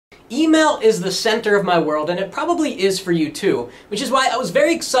Email is the center of my world, and it probably is for you too, which is why I was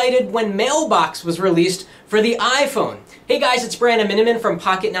very excited when Mailbox was released for the iPhone. Hey guys, it's Brandon Miniman from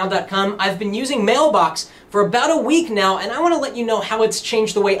PocketNow.com. I've been using Mailbox for about a week now, and I want to let you know how it's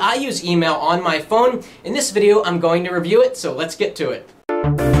changed the way I use email on my phone. In this video, I'm going to review it, so let's get to it.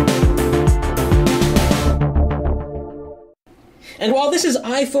 And while this is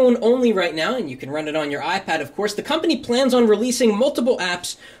iPhone only right now, and you can run it on your iPad, of course, the company plans on releasing multiple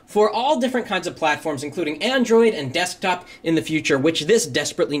apps for all different kinds of platforms, including Android and desktop in the future, which this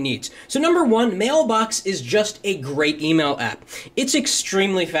desperately needs. So number one, Mailbox is just a great email app. It's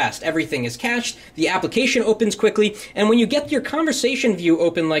extremely fast. Everything is cached, the application opens quickly, and when you get your conversation view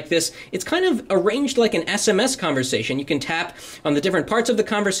open like this, it's kind of arranged like an SMS conversation. You can tap on the different parts of the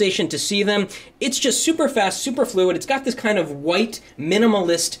conversation to see them. It's just super fast, super fluid. It's got this kind of white,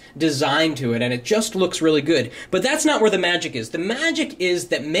 minimalist design to it, and it just looks really good. But that's not where the magic is. The magic is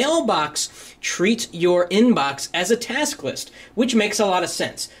that Mailbox treats your inbox as a task list, which makes a lot of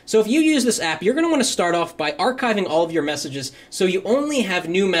sense. So if you use this app, you're going to want to start off by archiving all of your messages so you only have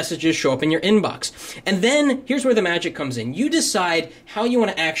new messages show up in your inbox. And then here's where the magic comes in. You decide how you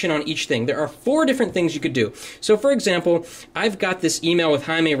want to action on each thing. There are 4 different things you could do. So for example, I've got this email with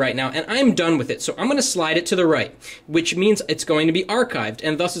Jaime right now, and I'm done with it. So I'm going to slide it to the right, which means it's going to be archived,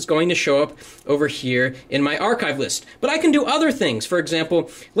 and thus it's going to show up over here in my archive list. But I can do other things. For example,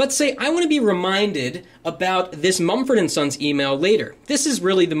 let's say I want to be reminded about this Mumford & Sons email later. This is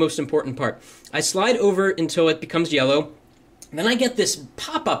really the most important part. I slide over until it becomes yellow. Then I get this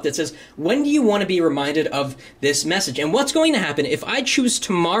pop-up that says, when do you want to be reminded of this message? And what's going to happen if I choose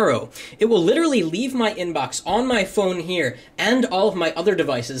tomorrow? It will literally leave my inbox on my phone here and all of my other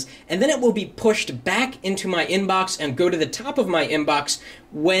devices, and then it will be pushed back into my inbox and go to the top of my inbox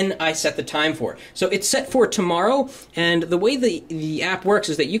when I set the time for it. So it's set for tomorrow, and the way the app works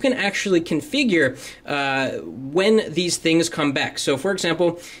is that you can actually configure when these things come back. So for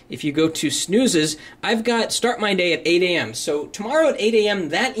example, if you go to snoozes, I've got start my day at 8 a.m. So tomorrow at 8 a.m.,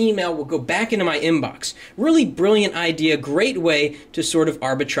 that email will go back into my inbox. Really brilliant idea, great way to sort of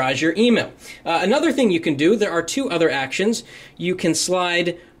arbitrage your email. Another thing you can do, there are 2 other actions. You can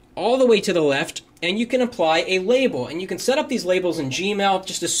slide all the way to the left, and you can apply a label. And you can set up these labels in Gmail,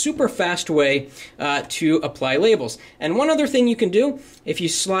 just a super fast way to apply labels. And one other thing you can do, if you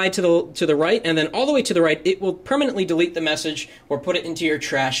slide to the right and then all the way to the right, it will permanently delete the message or put it into your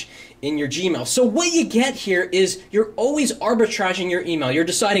trash in your Gmail. So what you get here is you're always arbitraging your email. You're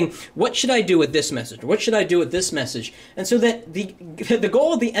deciding, what should I do with this message? What should I do with this message? And so that the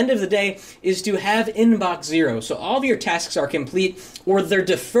goal at the end of the day is to have inbox 0. So all of your tasks are complete or they're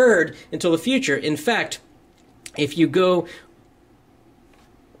deferred until the future. In fact, if you go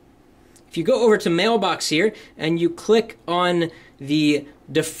over to Mailbox here and you click on the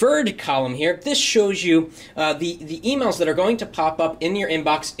deferred column here, this shows you the emails that are going to pop up in your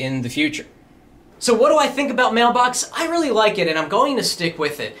inbox in the future. So what do I think about Mailbox? I really like it, and I'm going to stick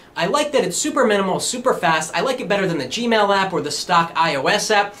with it. I like that it's super minimal, super fast. I like it better than the Gmail app or the stock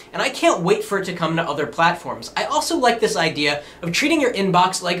iOS app, and I can't wait for it to come to other platforms. I also like this idea of treating your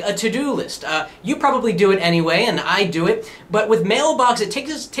inbox like a to-do list. You probably do it anyway, and I do it, but with Mailbox, it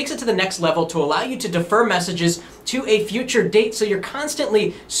takes it to the next level to allow you to defer messages to a future date, so you're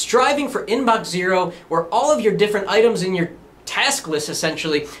constantly striving for inbox 0, where all of your different items in your task list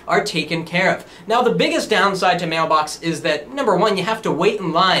essentially are taken care of. Now the biggest downside to Mailbox is that number one, you have to wait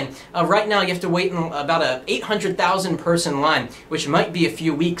in line. Right now you have to wait in about a 800,000 person line, which might be a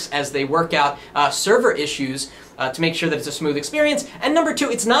few weeks as they work out server issues to make sure that it's a smooth experience. And number 2,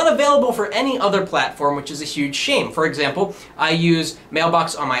 it's not available for any other platform, which is a huge shame. For example, I use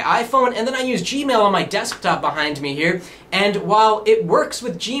Mailbox on my iPhone, and then I use Gmail on my desktop behind me here. And while it works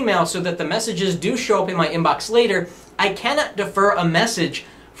with Gmail so that the messages do show up in my inbox later, I cannot defer a message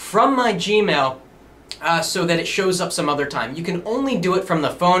from my Gmail so that it shows up some other time. You can only do it from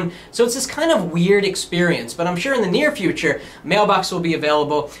the phone, so it's this kind of weird experience, but I'm sure in the near future, Mailbox will be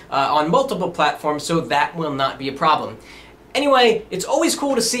available on multiple platforms, so that will not be a problem. Anyway, it's always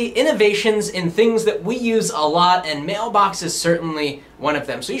cool to see innovations in things that we use a lot, and Mailbox is certainly one of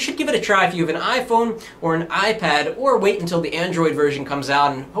them. So you should give it a try if you have an iPhone or an iPad, or wait until the Android version comes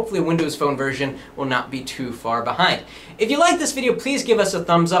out, and hopefully a Windows Phone version will not be too far behind. If you like this video, please give us a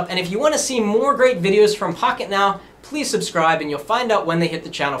thumbs up, and if you want to see more great videos from Pocket Now, please subscribe and you'll find out when they hit the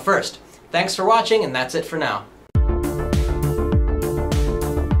channel first. Thanks for watching, and that's it for now.